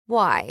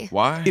Why?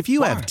 Why? If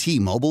you have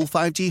T-Mobile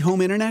 5G home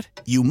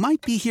internet, you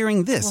might be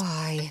hearing this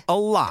Why? a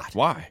lot.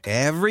 Why?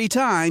 Every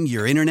time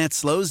your internet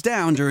slows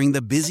down during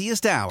the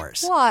busiest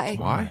hours. Why?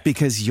 Why?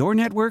 Because your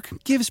network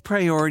gives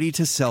priority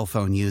to cell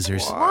phone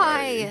users.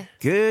 Why?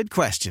 Good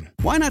question.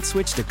 Why not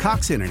switch to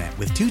Cox Internet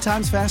with 2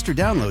 times faster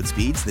download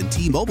speeds than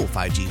T-Mobile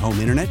 5G home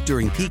internet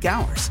during peak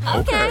hours?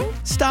 Okay.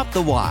 Stop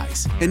the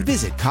whys and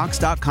visit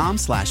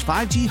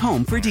cox.com/5G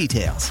home for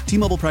details.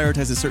 T-Mobile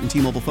prioritizes certain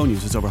T-Mobile phone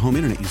users over home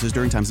internet users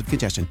during times of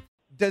congestion.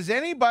 Does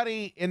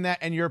anybody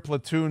in your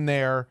platoon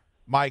there,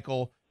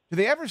 Michael, do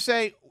they ever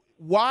say,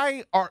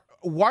 why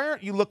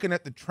aren't you looking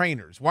at the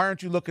trainers? Why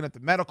aren't you looking at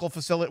the medical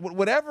facility?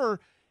 Whatever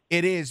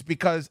it is,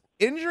 because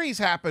injuries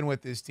happen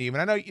with this team.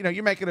 And I know,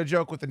 you're making a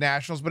joke with the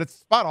Nationals, but it's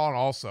spot on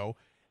also.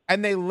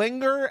 And they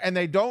linger and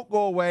they don't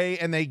go away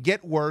and they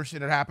get worse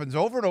and it happens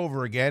over and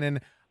over again.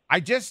 And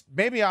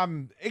maybe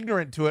I'm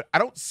ignorant to it. I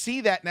don't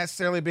see that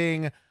necessarily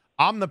being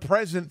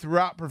omnipresent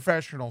throughout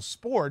professional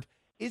sport.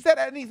 Is that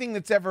anything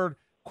that's ever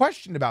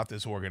questioned about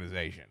this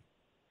organization?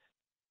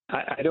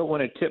 I don't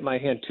want to tip my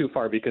hand too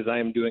far because I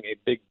am doing a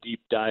big deep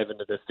dive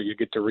into this that you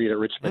get to read at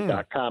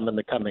richmond.com in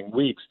the coming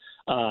weeks.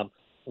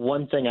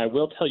 One thing I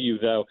will tell you,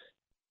 though,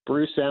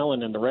 Bruce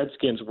Allen and the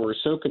Redskins were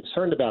so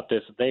concerned about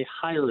this, they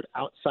hired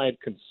outside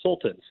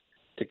consultants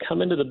to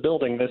come into the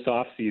building this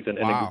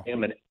offseason and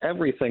examine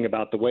everything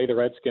about the way the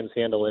Redskins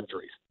handle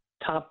injuries.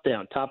 Top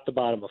down, top to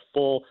bottom,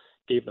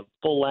 gave them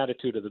full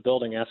latitude of the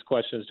building, ask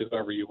questions to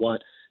whoever you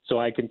want. So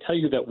I can tell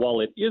you that while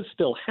it is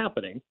still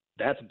happening,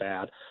 that's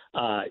bad.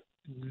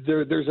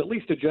 There's at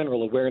least a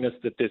general awareness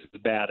that this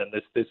is bad and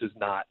this is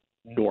not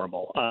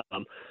normal.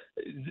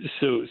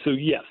 So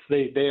yes,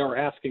 they are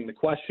asking the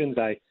questions.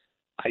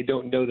 I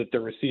don't know that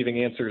they're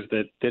receiving answers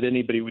that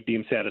anybody would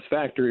deem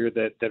satisfactory or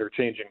that are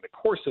changing the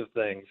course of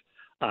things.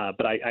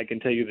 But I can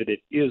tell you that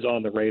it is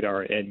on the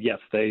radar. And yes,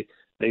 they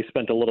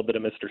spent a little bit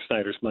of Mr.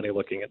 Snyder's money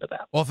looking into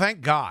that. Well,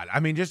 thank God. I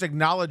mean, just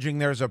acknowledging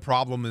there's a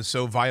problem is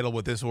so vital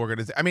with this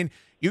organization. I mean,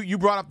 you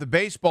brought up the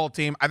baseball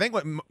team. I think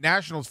what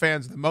Nationals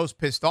fans are the most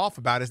pissed off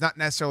about is not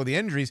necessarily the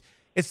injuries.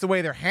 It's the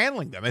way they're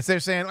handling them. It's they're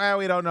saying, well,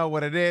 we don't know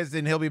what it is,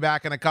 and he'll be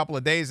back in a couple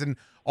of days, and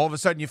all of a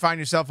sudden you find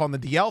yourself on the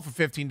DL for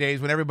 15 days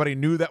when everybody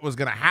knew that was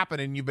going to happen,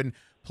 and you've been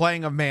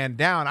playing a man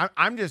down.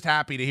 I'm just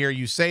happy to hear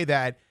you say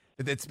that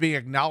it's being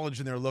acknowledged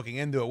and they're looking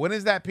into it. When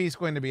is that piece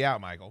going to be out,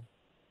 Michael?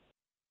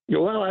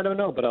 Well, I don't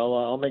know, but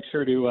I'll make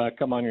sure to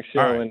come on your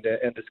show and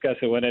discuss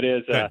it when it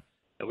is.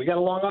 We got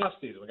a long off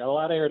season. We got a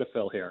lot of air to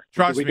fill here.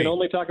 Trust me. We can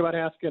only talk about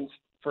Haskins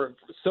for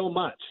so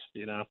much,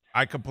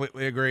 I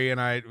completely agree, and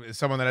as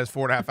someone that has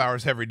 4.5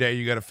 hours every day,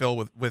 you got to fill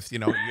with you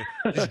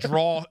just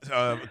draw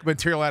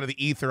material out of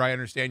the ether. I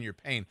understand your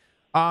pain.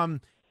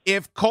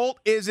 If Colt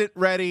isn't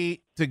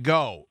ready to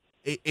go,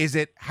 is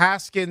it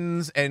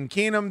Haskins and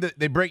Keenum that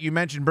they bring? You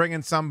mentioned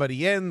bringing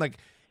somebody in,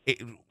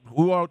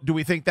 who do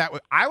we think that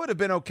would? I would have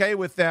been okay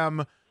with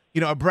them,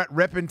 a Brett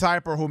Rippon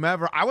type or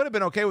whomever. I would have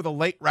been okay with a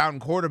late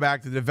round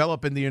quarterback to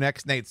develop into your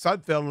next Nate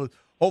Sudfeld.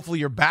 Hopefully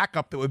your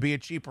backup that would be a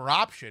cheaper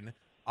option.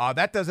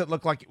 That doesn't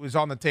look like it was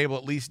on the table,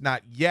 at least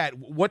not yet.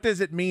 What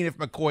does it mean if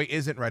McCoy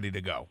isn't ready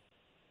to go?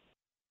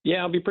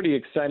 Yeah, I'll be pretty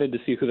excited to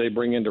see who they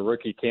bring into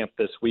rookie camp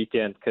this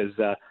weekend because,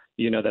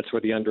 that's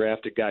where the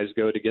undrafted guys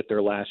go to get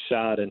their last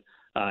shot. And,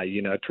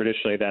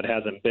 traditionally that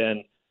hasn't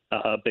been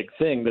a big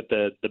thing that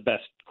the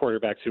best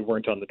quarterbacks who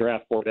weren't on the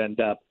draft board end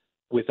up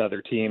with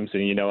other teams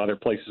and, other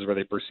places where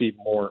they perceive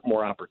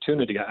more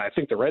opportunity. I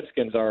think the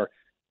Redskins are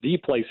the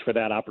place for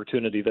that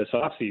opportunity this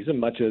offseason,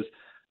 much as,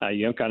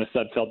 kind of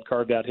Sudfeld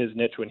carved out his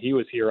niche when he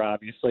was here,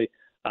 obviously.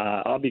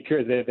 I'll be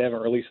curious. They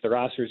haven't released the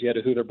rosters yet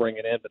of who they're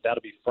bringing in, but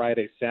that'll be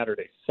Friday,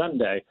 Saturday,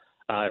 Sunday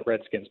at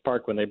Redskins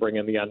Park when they bring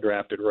in the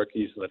undrafted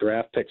rookies and the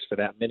draft picks for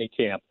that mini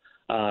camp.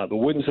 But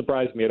wouldn't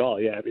surprise me at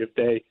all. Yeah, if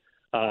they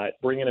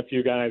bring in a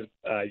few guys,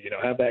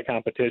 have that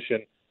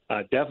competition,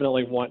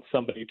 definitely want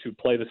somebody to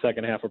play the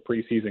second half of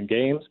preseason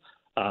games.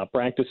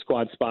 Practice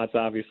squad spots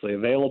obviously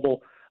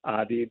available.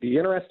 The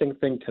interesting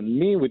thing to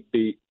me would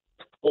be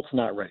Colt's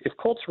not ready. If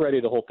Colt's ready,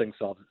 the whole thing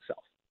solves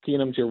itself.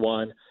 Keenum's your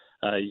one,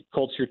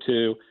 Colt's your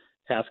two.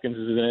 Haskins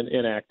is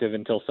inactive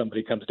until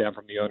somebody comes down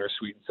from the owner's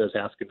suite and says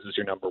Haskins is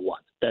your number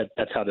one.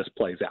 That's how this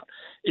plays out.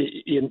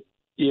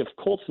 If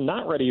Colt's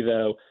not ready,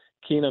 though,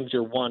 Keenum's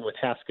your one with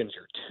Haskins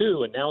your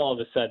two, and now all of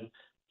a sudden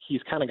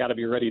he's kind of got to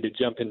be ready to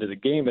jump into the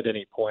game at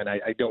any point.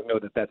 I don't know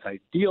that that's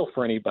ideal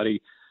for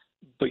anybody,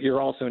 but you're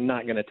also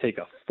not going to take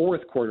a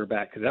fourth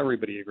quarterback because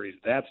everybody agrees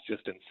that's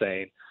just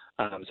insane.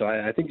 So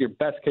I think your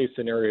best case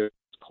scenario is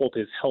Colt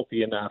is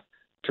healthy enough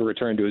to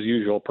return to his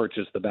usual,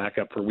 purchase the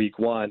backup for week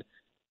one,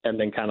 and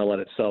then kind of let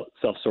it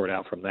self-sort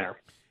out from there.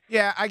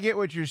 Yeah, I get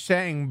what you're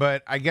saying,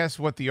 but I guess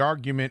what the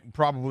argument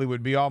probably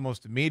would be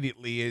almost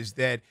immediately is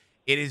that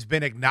it has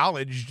been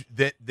acknowledged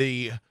that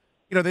they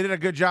did a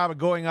good job of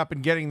going up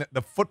and getting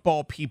the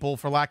football people,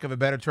 for lack of a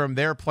better term,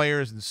 their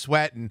players and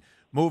sweat and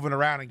moving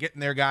around and getting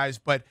their guys.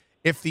 But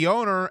if the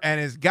owner and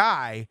his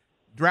guy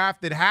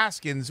drafted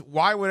Haskins,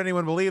 why would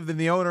anyone believe that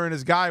the owner and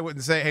his guy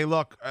wouldn't say, hey,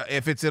 look,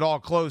 if it's at all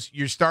close,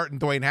 you're starting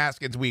Dwayne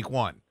Haskins week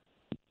one?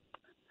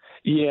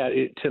 Yeah,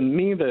 to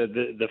me,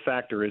 the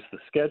factor is the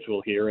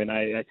schedule here, and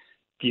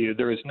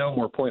there is no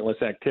more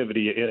pointless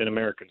activity in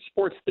American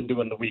sports than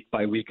doing the week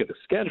by week of the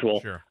schedule.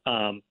 Sure.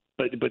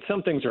 But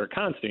some things are a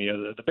constant.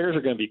 The Bears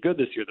are going to be good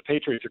this year. The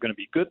Patriots are going to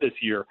be good this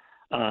year.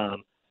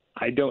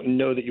 I don't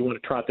know that you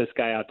want to trot this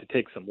guy out to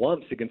take some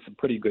lumps against some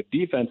pretty good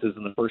defenses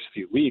in the first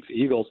few weeks.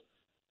 Eagles,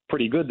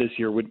 pretty good this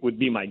year would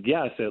be my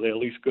guess, at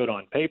least good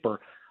on paper.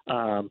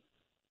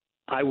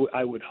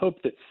 I would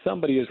hope that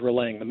somebody is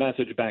relaying the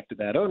message back to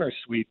that owner's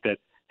suite that,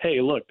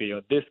 hey, look,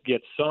 this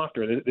gets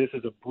softer. This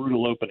is a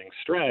brutal opening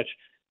stretch.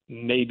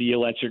 Maybe you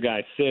let your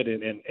guy sit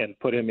and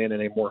put him in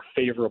a more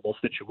favorable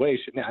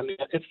situation. I mean,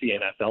 it's the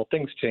NFL.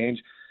 Things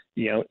change.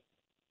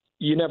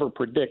 You never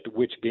predict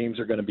which games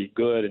are going to be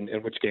good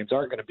and which games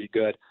aren't going to be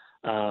good.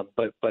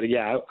 But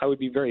yeah, I would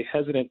be very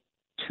hesitant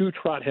to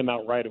trot him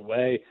out right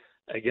away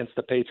against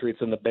the Patriots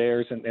and the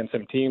Bears and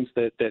some teams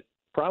that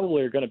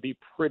probably are going to be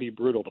pretty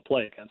brutal to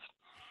play against.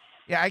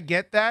 Yeah, I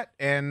get that,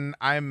 and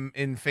I'm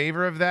in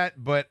favor of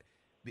that, but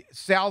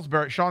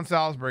Sean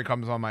Salisbury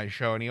comes on my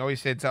show, and he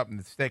always said something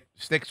that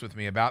sticks with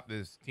me about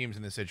this teams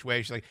in this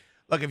situation. Like,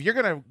 look, if you're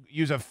going to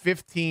use a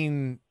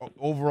 15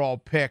 overall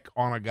pick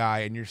on a guy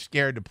and you're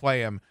scared to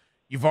play him,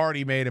 you've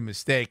already made a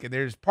mistake. And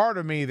there's part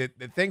of me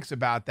that thinks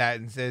about that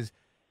and says,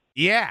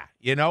 yeah,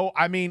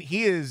 I mean,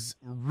 he is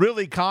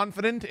really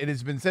confident. It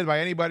has been said by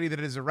anybody that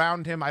is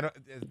around him. I'm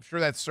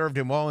sure that's served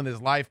him well in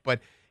his life.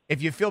 But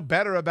if you feel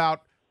better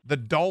about the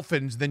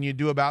Dolphins than you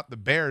do about the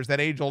Bears, that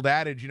age-old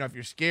adage, if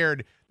you're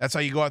scared, that's how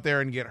you go out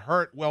there and get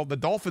hurt. Well, the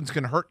Dolphins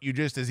can hurt you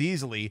just as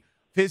easily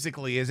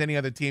physically as any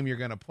other team you're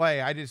going to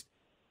play.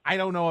 I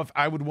don't know if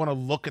I would want to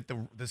look at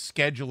the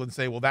schedule and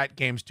say, well, that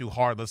game's too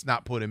hard. Let's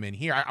not put him in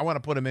here. I want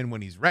to put him in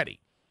when he's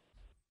ready.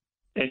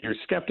 And your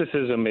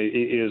skepticism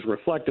is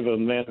reflective of a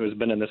man who has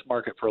been in this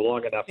market for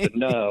long enough to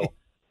know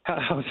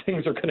how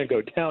things are going to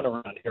go down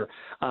around here.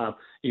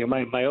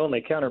 My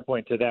only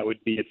counterpoint to that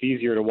would be it's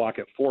easier to walk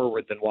it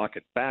forward than walk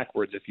it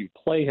backwards. If you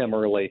play him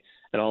early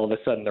and all of a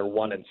sudden they're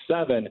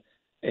 1-7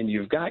 and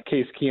you've got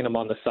Case Keenum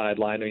on the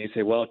sideline, and you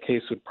say, well,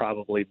 Case would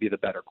probably be the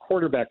better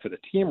quarterback for the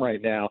team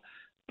right now,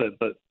 but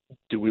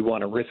do we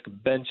want to risk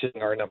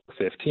benching our number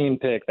 15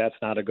 pick? That's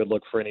not a good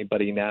look for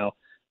anybody now.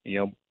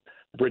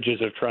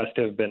 Bridges of trust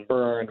have been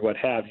burned, what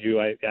have you.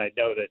 I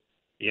know that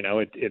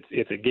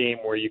it's a game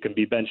where you can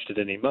be benched at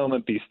any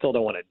moment, but you still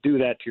don't want to do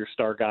that to your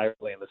star guy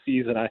early in the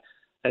season. I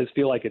just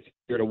feel like it's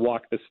easier to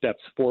walk the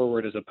steps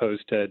forward as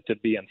opposed to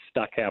being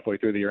stuck halfway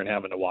through the year and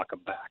having to walk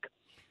them back.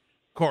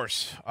 Of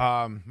course.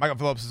 Michael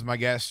Phillips is my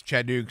guest.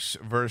 Chad Dukes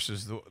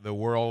versus the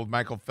world.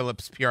 Michael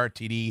Phillips,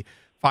 PRTD.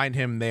 Find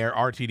him there,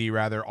 RTD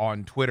rather,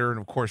 on Twitter. And,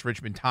 of course,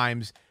 Richmond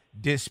Times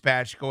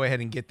Dispatch. Go ahead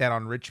and get that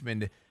on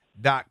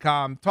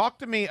richmond.com. Talk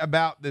to me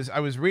about this.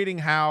 I was reading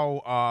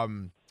how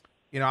I'm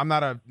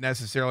not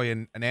necessarily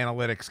an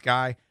analytics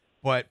guy,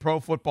 but Pro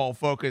Football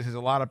Focus is a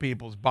lot of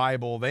people's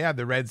Bible. They have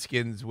the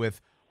Redskins with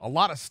a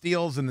lot of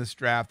steals in this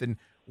draft, and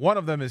one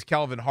of them is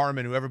Kelvin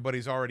Harmon, who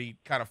everybody's already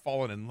kind of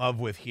fallen in love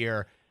with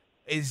here.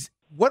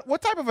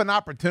 What type of an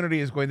opportunity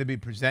is going to be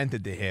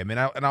presented to him? And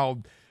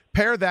I'll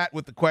pair that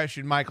with the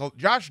question, Michael.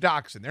 Josh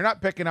Doxson, they're not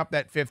picking up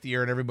that fifth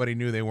year, and everybody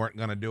knew they weren't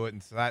going to do it,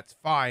 and so that's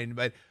fine.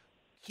 But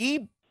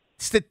he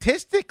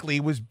statistically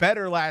was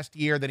better last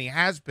year than he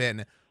has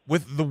been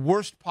with the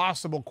worst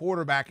possible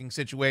quarterbacking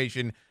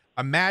situation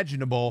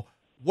imaginable.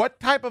 What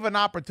type of an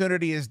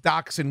opportunity is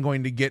Doxson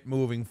going to get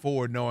moving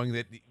forward, knowing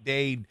that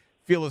they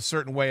feel a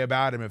certain way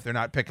about him if they're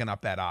not picking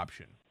up that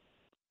option?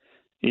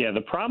 Yeah,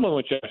 the problem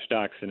with Josh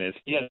Doxson is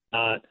he has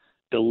not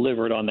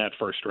delivered on that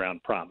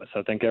first-round promise.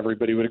 I think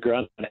everybody would agree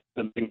on that.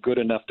 He hasn't been good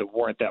enough to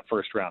warrant that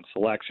first-round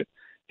selection.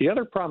 The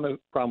other problem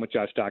with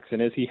Josh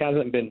Doxson is he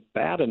hasn't been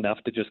bad enough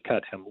to just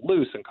cut him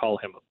loose and call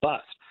him a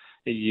bust.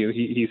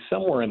 He's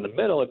somewhere in the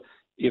middle.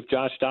 If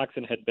Josh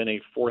Doxson had been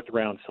a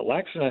fourth-round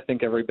selection, I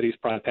think everybody's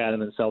probably patting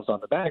themselves on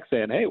the back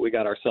saying, hey, we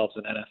got ourselves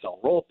an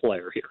NFL role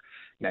player here.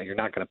 Now, you're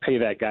not going to pay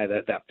that guy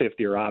that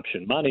fifth-year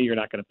option money. You're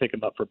not going to pick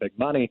him up for big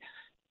money.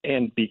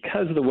 And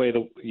because of the way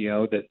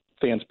that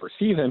fans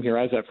perceive him here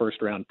as that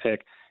first-round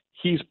pick,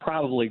 he's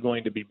probably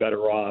going to be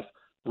better off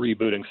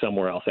rebooting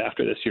somewhere else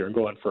after this year and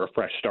going for a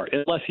fresh start,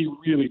 unless he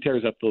really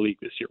tears up the league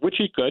this year, which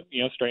he could.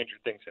 Stranger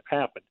things have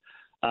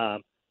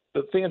happened.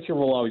 But fans here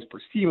will always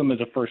perceive him as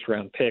a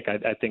first-round pick.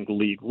 I think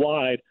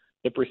league-wide,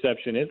 the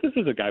perception is this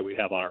is a guy we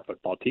have on our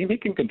football team. He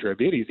can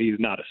contribute. He's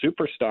not a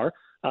superstar,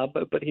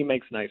 but he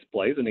makes nice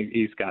plays, and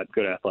he's got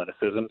good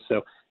athleticism.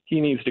 So he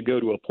needs to go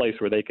to a place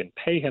where they can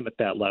pay him at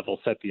that level,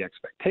 set the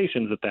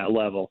expectations at that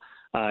level,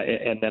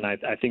 and then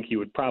I think he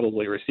would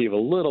probably receive a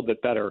little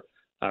bit better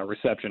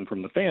reception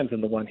from the fans than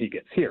the one he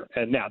gets here.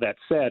 And now that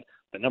said,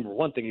 the number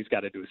one thing he's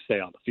got to do is stay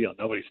on the field.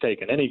 Nobody's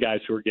taking any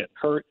guys who are getting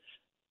hurt.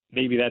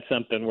 Maybe that's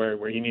something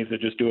where he needs to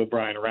just do a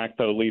Brian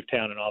Orakpo, leave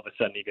town, and all of a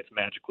sudden he gets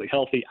magically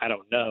healthy. I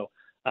don't know.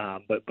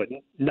 But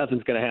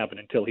nothing's going to happen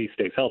until he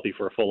stays healthy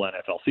for a full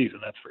NFL season,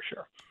 that's for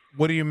sure.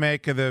 What do you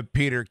make of the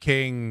Peter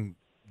King,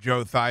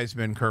 Joe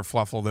Theismann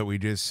kerfluffle that we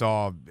just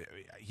saw?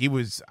 He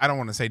was, I don't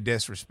want to say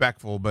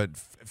disrespectful, but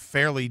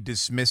fairly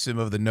dismissive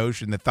of the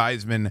notion that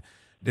Theismann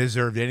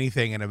deserved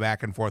anything in a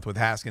back and forth with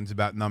Haskins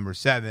about number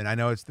 7. I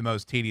know it's the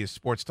most tedious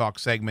sports talk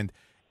segment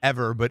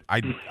ever, but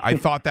I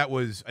thought that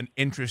was an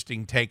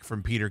interesting take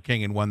from Peter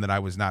King and one that I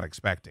was not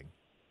expecting.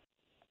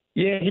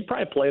 Yeah, he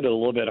probably played it a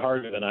little bit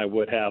harder than I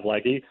would have.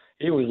 Like he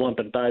was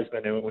lumping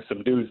Theismann in with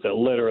some dudes that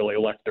literally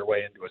lucked their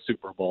way into a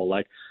Super Bowl.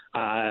 Like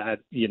and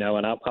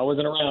I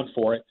wasn't around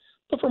for it.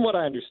 But from what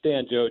I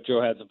understand,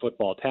 Joe had some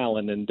football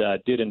talent and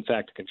did, in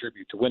fact,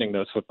 contribute to winning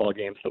those football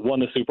games that won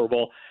the Super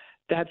Bowl.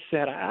 That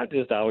said, I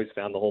just always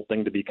found the whole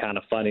thing to be kind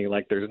of funny.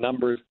 Like, there's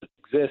numbers that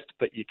exist,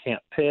 but you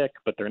can't pick,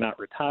 but they're not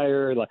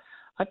retired. Like,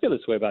 I feel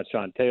this way about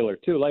Sean Taylor,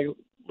 too. Like,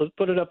 let's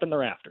put it up in the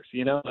rafters,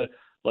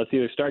 Let's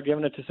either start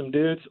giving it to some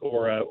dudes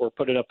or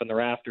put it up in the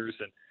rafters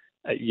and,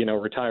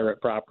 retire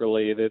it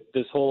properly.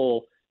 This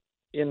whole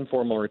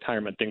informal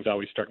retirement things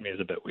always struck me as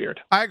a bit weird.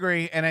 I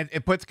agree, and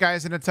it puts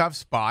guys in a tough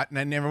spot, and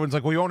then everyone's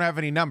like, well, you won't have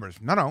any numbers.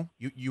 No,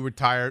 you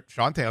retire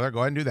Sean Taylor. Go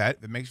ahead and do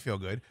that. That makes you feel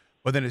good.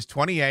 But then it's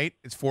 28,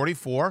 it's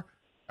 44,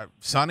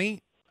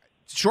 Sonny.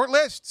 Short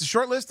list. It's a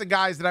short list of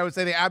guys that I would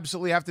say they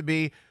absolutely have to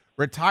be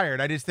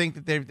retired. I just think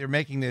that they're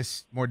making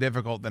this more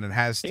difficult than it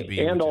has to be.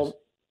 And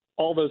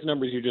all those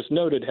numbers you just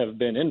noted have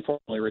been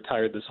informally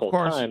retired this whole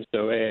time.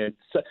 So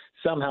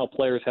somehow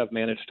players have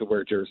managed to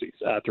wear jerseys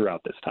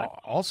throughout this time.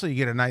 Also, you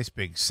get a nice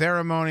big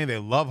ceremony. They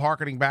love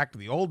harkening back to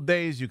the old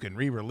days. You can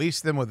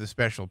re-release them with a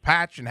special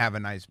patch and have a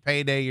nice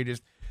payday. You're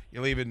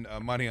leaving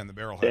money on the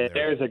barrelhead there.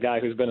 There's a guy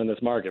who's been in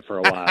this market for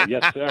a while.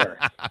 Yes, sir.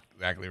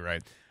 Exactly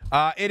right.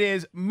 It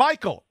is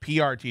Michael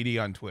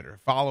PRTD on Twitter.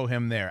 Follow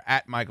him there,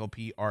 at Michael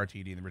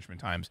PRTD in the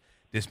Richmond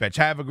Times-Dispatch.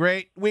 Have a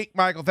great week,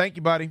 Michael. Thank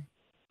you, buddy.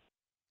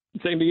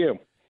 Same to you.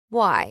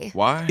 Why?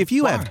 If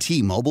you have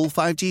T-Mobile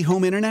 5G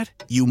home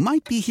internet, you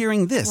might be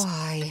hearing this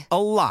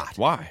a lot.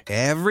 Why?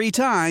 Every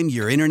time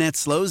your internet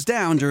slows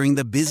down during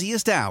the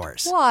busiest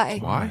hours.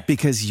 Why?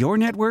 Because your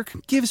network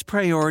gives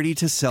priority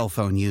to cell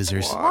phone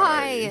users.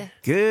 Why?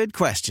 Good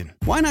question.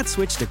 Why not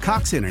switch to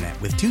Cox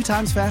Internet with 2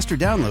 times faster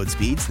download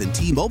speeds than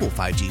T-Mobile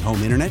 5G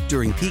home internet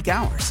during peak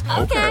hours?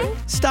 Okay.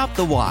 Stop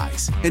the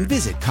whys and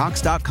visit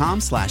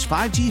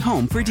cox.com/5G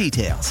home for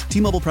details.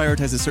 T-Mobile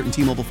prioritizes certain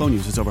T-Mobile phone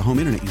users over home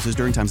internet users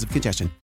during times of congestion.